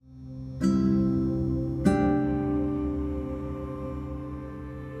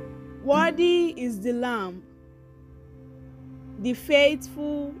Worthy is the Lamb, the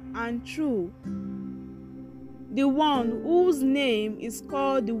faithful and true, the one whose name is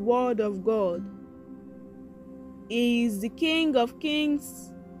called the Word of God. He is the King of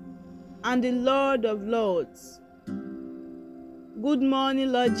kings and the Lord of lords. Good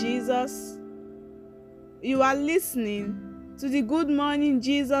morning, Lord Jesus. You are listening to the Good Morning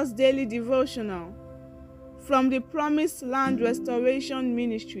Jesus Daily Devotional from the Promised Land Restoration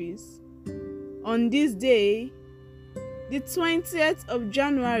Ministries on this day, the 20th of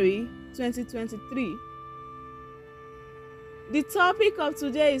January 2023. The topic of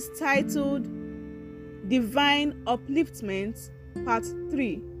today is titled Divine Upliftment, Part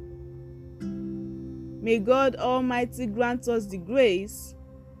 3. May God Almighty grant us the grace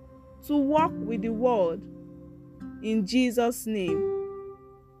to walk with the Word. In Jesus' name,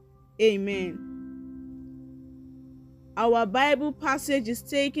 Amen. Our Bible passage is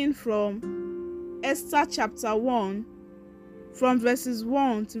taken from Esther chapter 1, from verses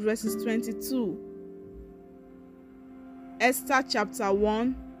 1 to verses 22. Esther chapter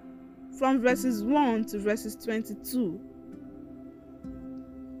 1, from verses 1 to verses 22.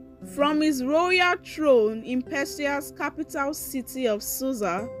 From his royal throne in Persia's capital city of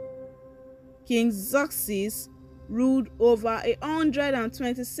Susa, King Xerxes ruled over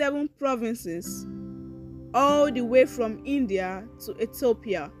 127 provinces, all the way from India to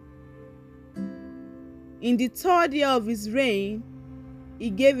Ethiopia. In the third year of his reign,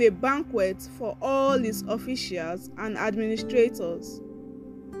 he gave a banquet for all his officials and administrators.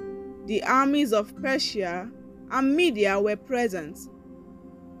 The armies of Persia and Media were present,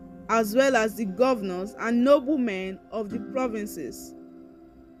 as well as the governors and noblemen of the provinces.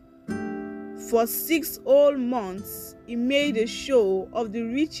 For 6 whole months, he made a show of the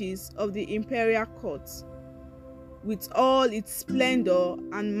riches of the imperial court, with all its splendor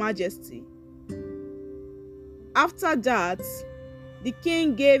and majesty. After that, the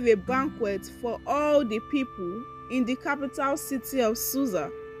king gave a banquet for all the people in the capital city of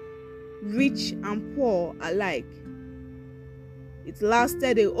Susa, rich and poor alike. It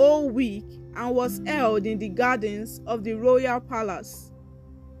lasted a whole week and was held in the gardens of the royal palace.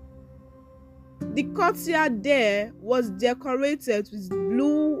 The courtyard there was decorated with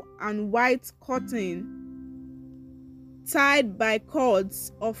blue and white cotton, tied by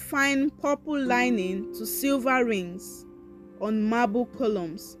cords of fine purple lining to silver rings on marble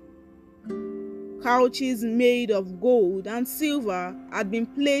columns. Couches made of gold and silver had been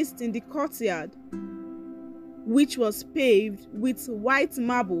placed in the courtyard, which was paved with white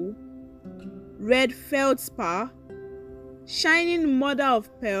marble, red feldspar, shining mother of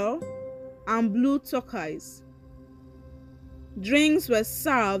pearl, and blue turquoise. Drinks were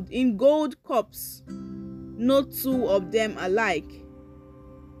served in gold cups, no two of them alike,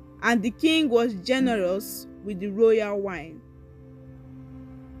 and the king was generous with the royal wine.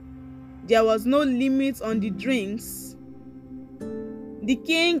 There was no limit on the drinks. The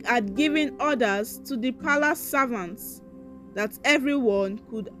king had given orders to the palace servants that everyone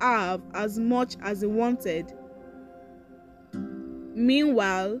could have as much as he wanted.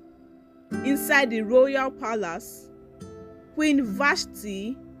 Meanwhile, inside the royal palace, Queen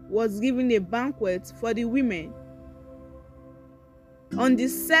Vashti was giving a banquet for the women. On the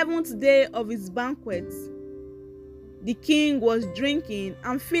 7th day of his banquet, the king was drinking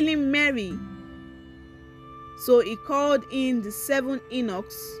and feeling merry. So he called in the 7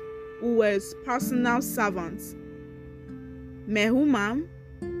 eunuchs who were his personal servants: Mehumam,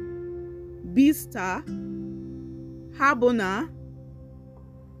 Biztha, Harbona,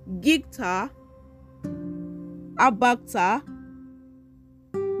 Gigtha, Abagtha,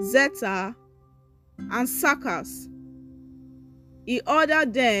 Zethar, and Sakas. He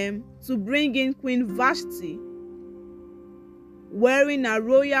ordered them to bring in Queen Vashti. Wearing a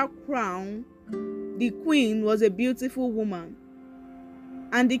royal crown, the queen was a beautiful woman,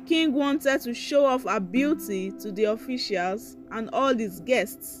 and the king wanted to show off her beauty to the officials and all his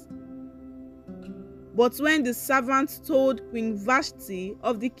guests. But when the servants told Queen Vashti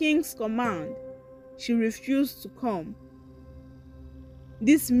of the king's command, she refused to come.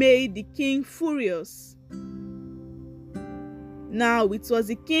 This made the king furious. Now it was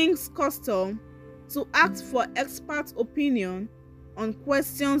the king's custom to ask for expert opinion on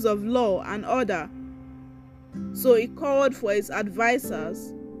questions of law and order. So he called for his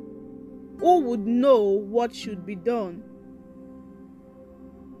advisors, who would know what should be done.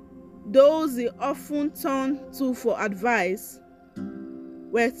 Those he often turned to for advice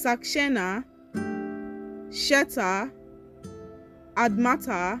were Sakshena, Shetha,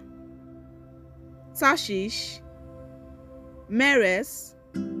 Admatha, Tarshish, Meres,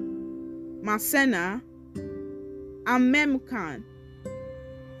 Marsena, and Memucan,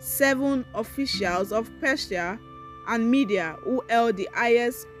 7 officials of Persia and Media who held the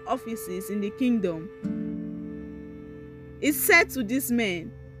highest offices in the kingdom. He said to these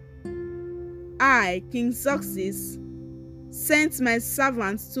men, I, King Xerxes, sent my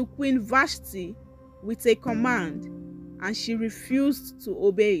servants to Queen Vashti with a command, and she refused to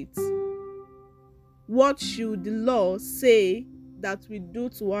obey it. What should the law say that we do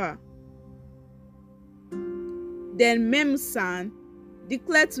to her? Then Memucan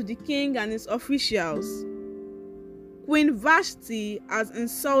declared to the king and his officials, Queen Vashti has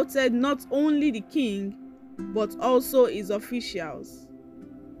insulted not only the king, but also his officials.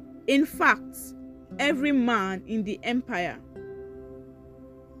 In fact, every man in the empire,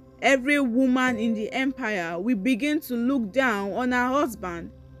 every woman in the empire will begin to look down on her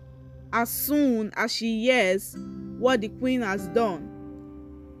husband as soon as she hears what the queen has done.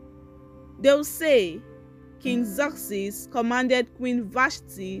 They'll say, King Xerxes commanded Queen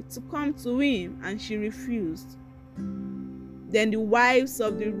Vashti to come to him and she refused. Then the wives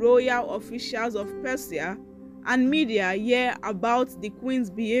of the royal officials of Persia and Media hear about the queen's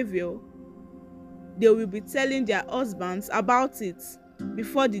behavior. They will be telling their husbands about it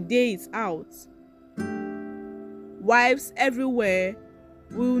before the day is out. Wives everywhere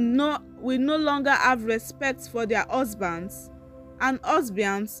will no longer have respect for their husbands, and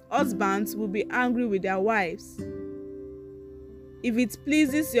husbands will be angry with their wives. If it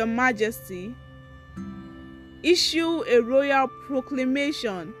pleases your majesty, issue a royal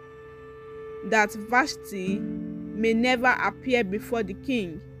proclamation that Vashti may never appear before the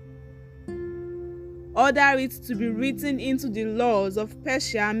king. Order it to be written into the laws of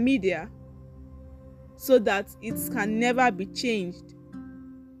Persia and Media, so that it can never be changed.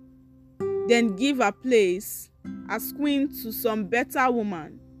 Then give a place as queen to some better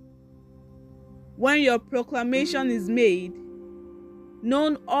woman. When your proclamation is made,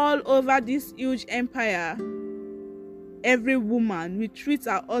 known all over this huge empire, every woman will treat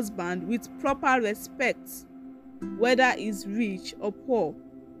her husband with proper respect, whether he is rich or poor.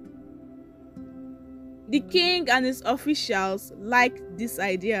 The king and his officials liked this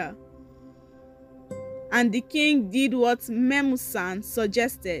idea, and the king did what Memucan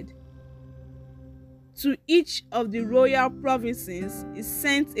suggested. To each of the royal provinces he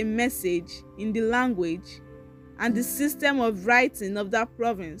sent a message in the language and the system of writing of that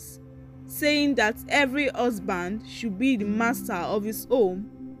province, saying that every husband should be the master of his home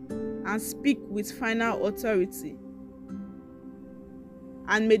and speak with final authority.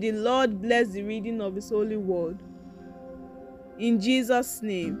 And may the Lord bless the reading of his holy word. In Jesus'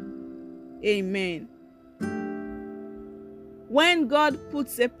 name, amen. When God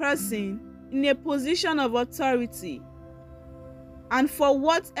puts a person in a position of authority, and for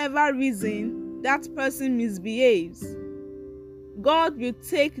whatever reason that person misbehaves, God will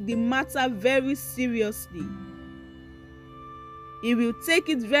take the matter very seriously. He will take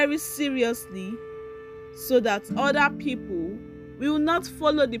it very seriously so that other people will not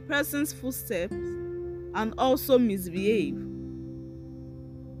follow the person's footsteps and also misbehave.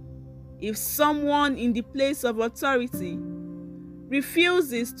 If someone in the place of authority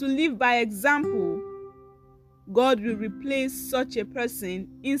refuses to live by example, God will replace such a person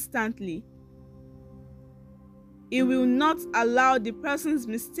instantly. He will not allow the person's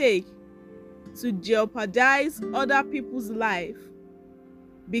mistake to jeopardize other people's life,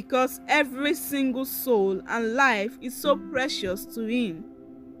 because every single soul and life is so precious to him.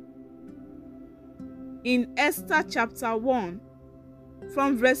 In Esther chapter 1,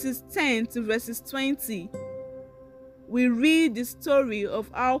 from verses 10 to verses 20, we read the story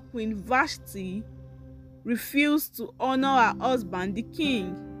of how Queen Vashti refused to honor her husband, the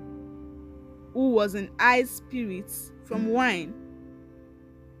king, who was in high spirits from wine.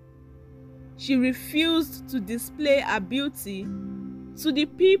 She refused to display her beauty to the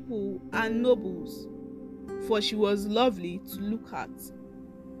people and nobles, for she was lovely to look at.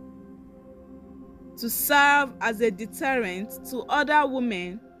 To serve as a deterrent to other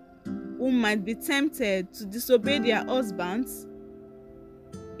women who might be tempted to disobey their husbands,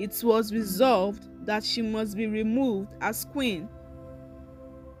 it was resolved that she must be removed as queen.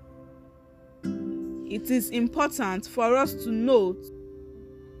 It is important for us to note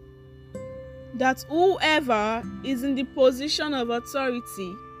that whoever is in the position of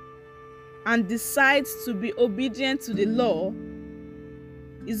authority and decides to be obedient to the law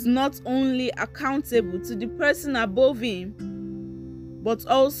is not only accountable to the person above him, but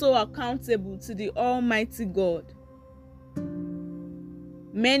also accountable to the Almighty God.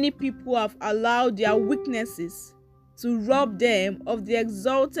 Many people have allowed their weaknesses to rob them of the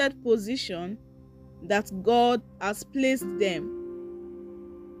exalted position that God has placed them.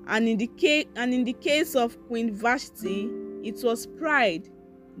 And in the case of Queen Vashti, it was pride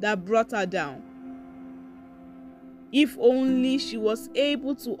that brought her down. If only she was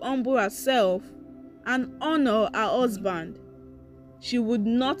able to humble herself and honor her husband, she would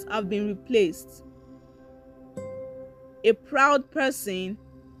not have been replaced. A proud person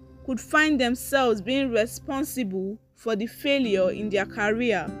could find themselves being responsible for the failure in their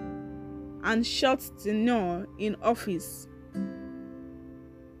career and short tenure in office.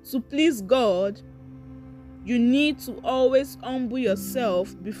 To please God, you need to always humble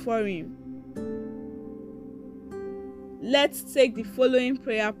yourself before Him. Let's take the following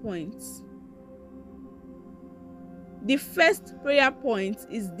prayer points. The first prayer point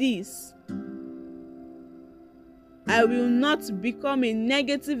is this: I will not become a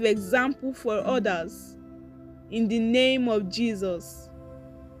negative example for others in the name of Jesus.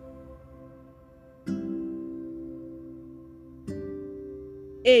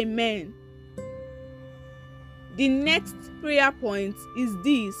 Amen. The next prayer point is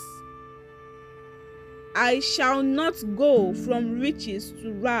this: I shall not go from riches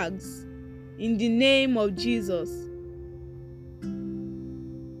to rags in the name of Jesus.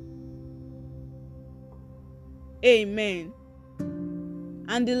 Amen.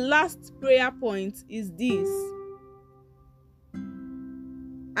 And the last prayer point is this: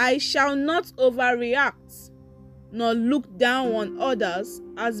 I shall not overreact nor look down on others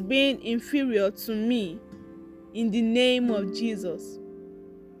as being inferior to me in the name of Jesus.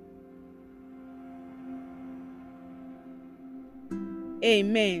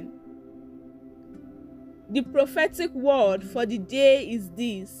 Amen. The prophetic word for the day is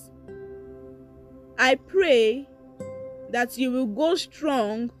this: I pray that you will go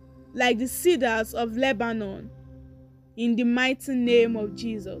strong like the cedars of Lebanon in the mighty name of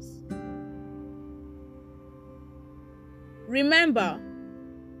Jesus. Remember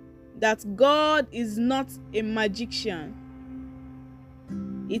that God is not a magician.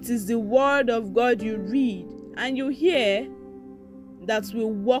 It is the word of God you read and you hear that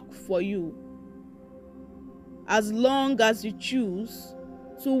will work for you, as long as you choose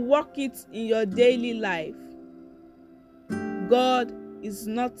to work it in your daily life. God is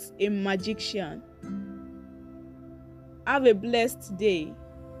not a magician. Have a blessed day.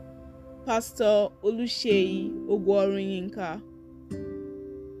 Pastor Oluseyi Ogworinyinka.